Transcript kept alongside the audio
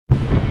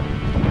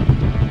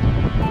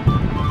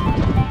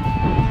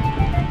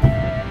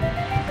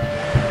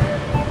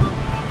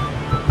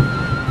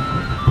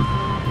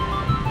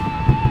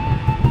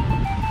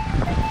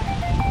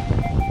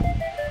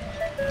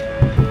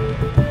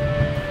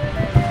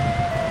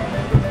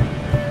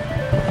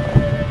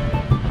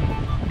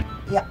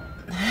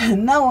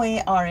Now we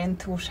are in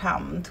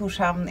Tórshavn.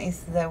 Tórshavn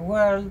is the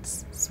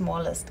world's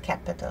smallest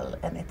capital,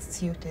 and it's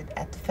situated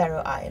at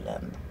Faeroe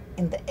Island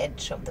in the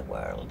edge of the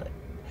world.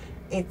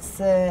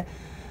 It's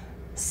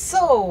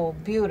so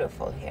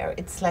beautiful here.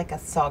 It's like a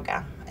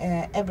saga.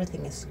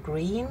 Everything is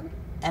green,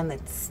 and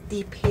it's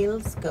steep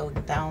hills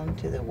going down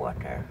to the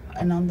water.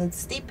 And on the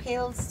steep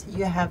hills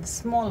you have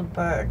small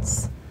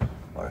birds,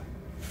 or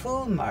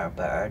Fulmare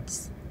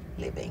birds,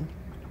 living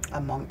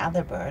among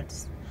other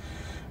birds.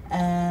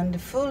 And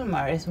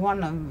Fulmare is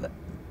one of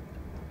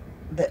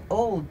the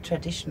old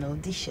traditional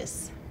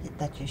dishes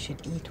that you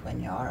should eat when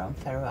you are on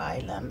Faeroe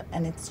Island,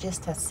 and it's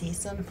just a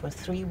season for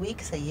 3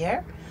 weeks a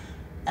year,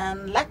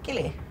 and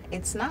luckily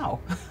it's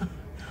now.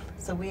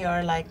 So we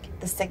are like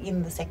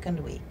in the second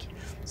week.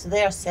 So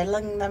they are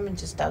selling them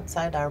just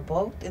outside our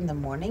boat in the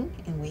morning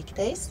in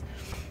weekdays.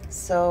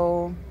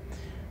 So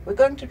we're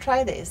going to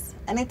try this,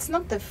 and it's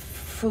not the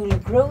full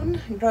grown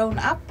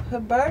up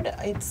bird.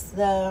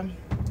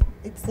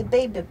 It's the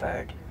baby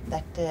bird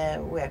that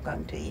we are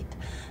going to eat.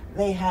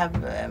 They have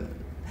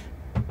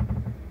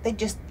they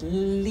just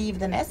leave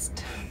the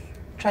nest,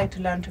 try to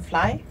learn to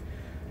fly,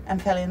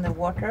 and fell in the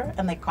water,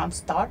 and they can't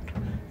start,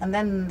 and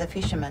then the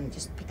fishermen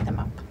just pick them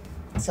up.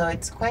 So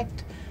it's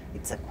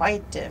a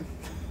quite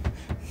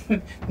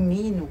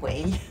mean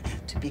way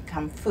to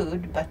become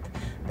food, but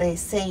they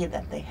say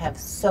that they have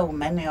so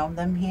many of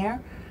them here,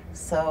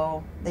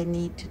 so they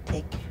need to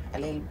take a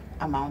little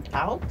amount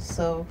out,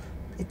 so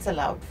it's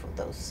allowed for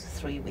those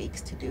 3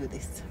 weeks to do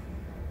this.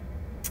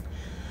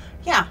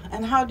 Yeah,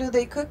 and how do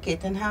they cook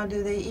it and how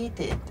do they eat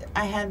it?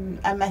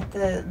 I met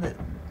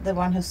the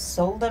one who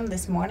sold them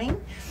this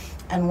morning,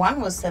 and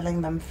one was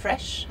selling them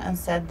fresh and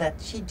said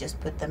that she just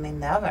put them in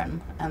the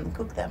oven and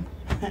cooked them.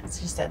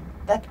 She said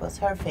that was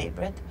her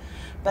favorite.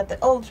 But the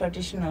old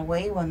traditional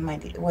way, when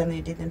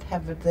they didn't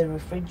have the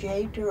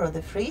refrigerator or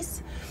the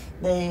freeze,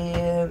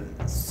 they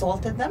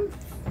salted them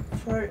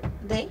for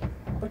a day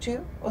or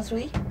 2 or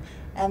 3,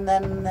 and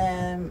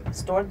then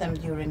stored them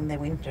during the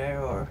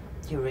winter or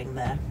during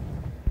the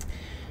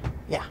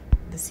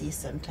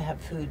season to have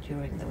food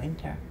during the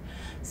winter.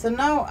 So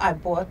now I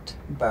bought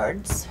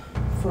birds,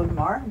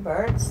 Fulmare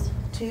birds,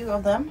 2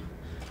 of them.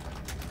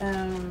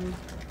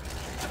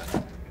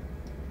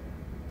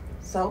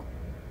 So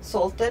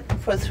salted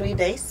for 3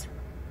 days.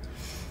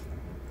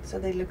 So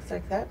they look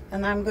like that.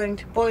 And I'm going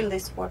to boil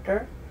this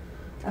water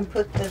and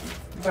put the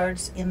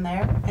birds in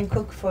there and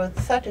cook for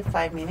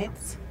 35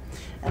 minutes.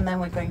 And then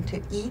we're going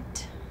to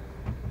eat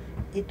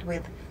it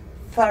with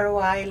Faroe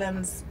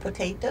Islands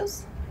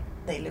potatoes.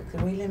 They look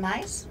really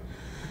nice.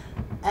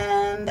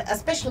 And a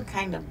special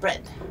kind of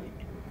bread,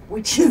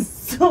 which is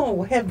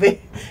so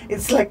heavy.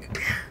 It's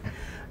like,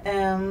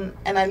 and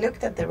I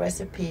looked at the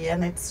recipe,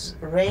 and it's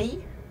rye,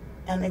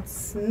 and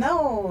it's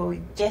no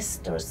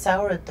jest or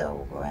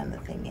sourdough or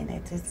anything in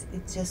it.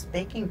 It's just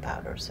baking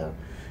powder. So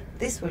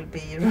this will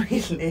be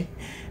really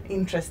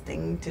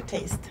interesting to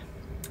taste.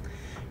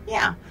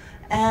 Yeah.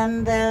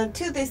 And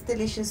to this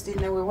delicious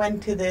dinner, we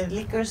went to the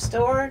liquor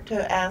store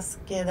to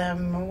ask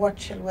them what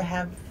shall we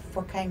have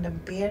for kind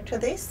of beer to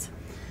this.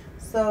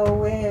 So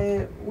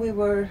we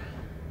were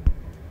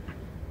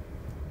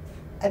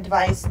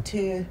advised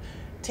to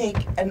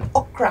take an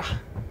okra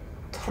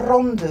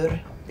trondur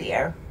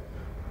beer,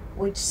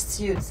 which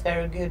suits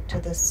very good to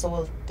the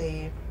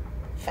salty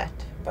fat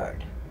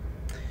bird.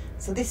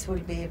 So this will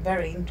be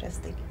very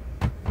interesting.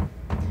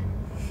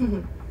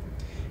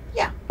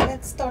 Yeah,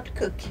 let's start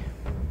cook.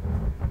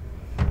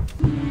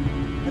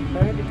 The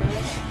bird.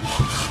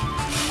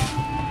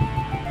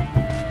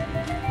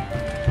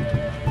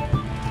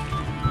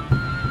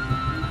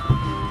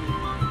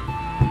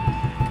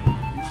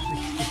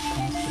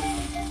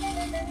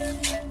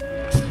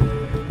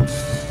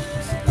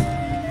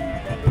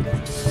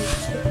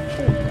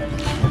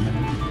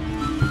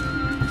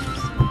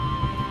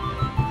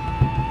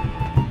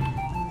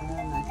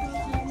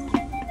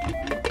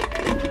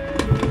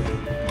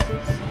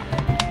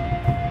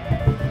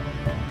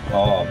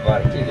 Ja,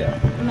 verkligen.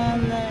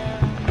 Men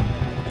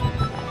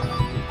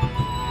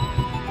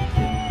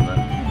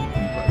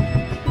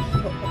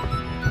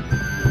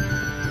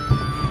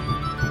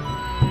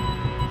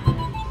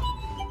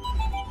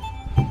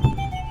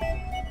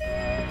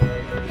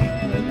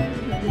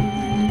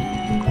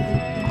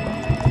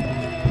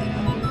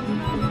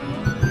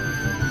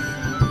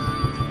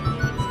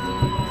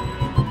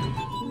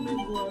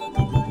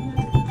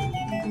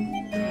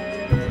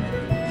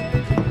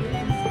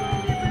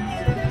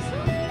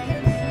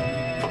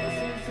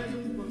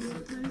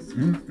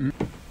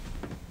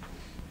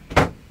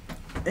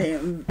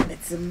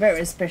it's a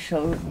very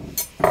special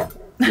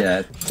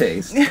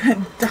taste.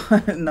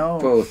 no,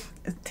 Both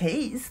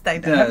taste. I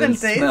the haven't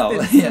smell,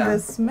 tasted. yeah. The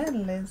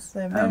smell is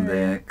very, and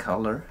the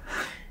color.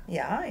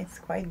 yeah, it's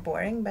quite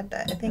boring. But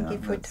I think Yeah,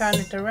 if we turn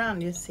it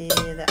around, you see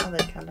the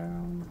other color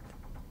on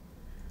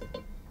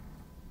it.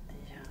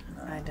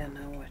 Yeah, I don't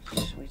know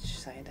which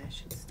side I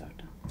should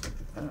start on.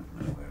 I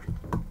don't know where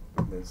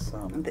there's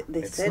some.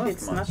 They said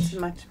it's not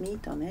much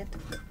meat on it.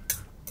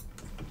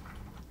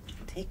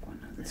 Take one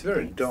of It's the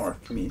very things.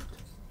 dark meat.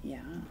 Yeah.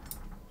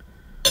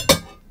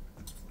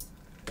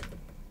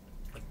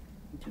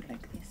 do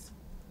like this.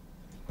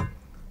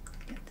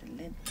 Get the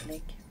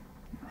leg.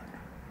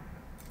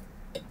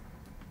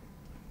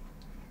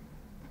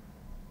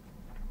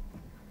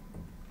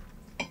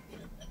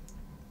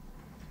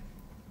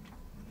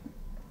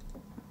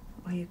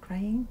 Are you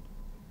crying?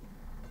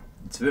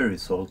 It's very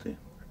salty.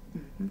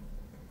 Mm-hmm.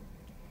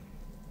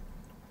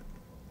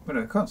 But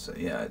I can't say,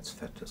 yeah, it's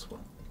fat as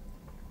well.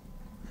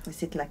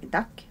 Is it like a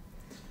duck?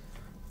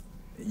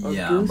 Or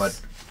Yeah, goose?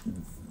 but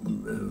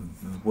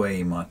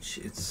way much.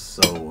 It's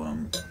so,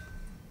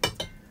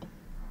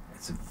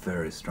 it's a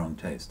very strong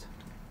taste.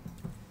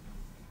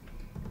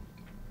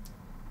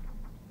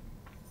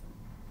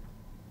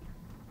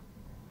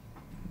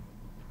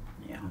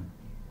 Yeah.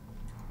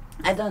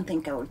 I don't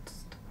think I would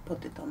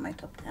put it on my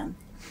top 10.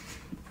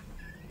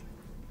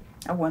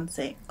 I won't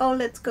say, oh,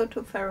 let's go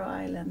to Faeroe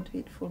Island to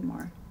eat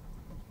Fulmare.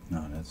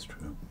 No, that's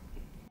true.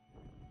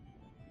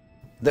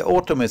 The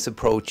autumn is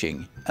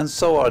approaching, and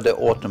so are the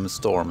autumn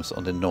storms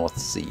on the North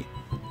Sea.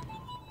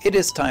 It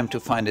is time to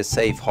find a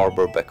safe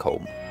harbor back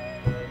home.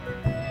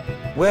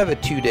 We have a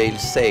 2-day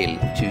sail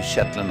to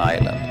Shetland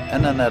Island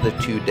and another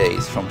 2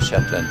 days from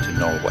Shetland to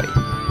Norway.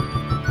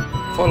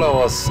 Follow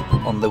us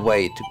on the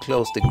way to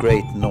close the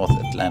Great North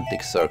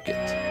Atlantic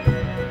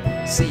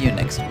Circuit. See you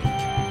next week.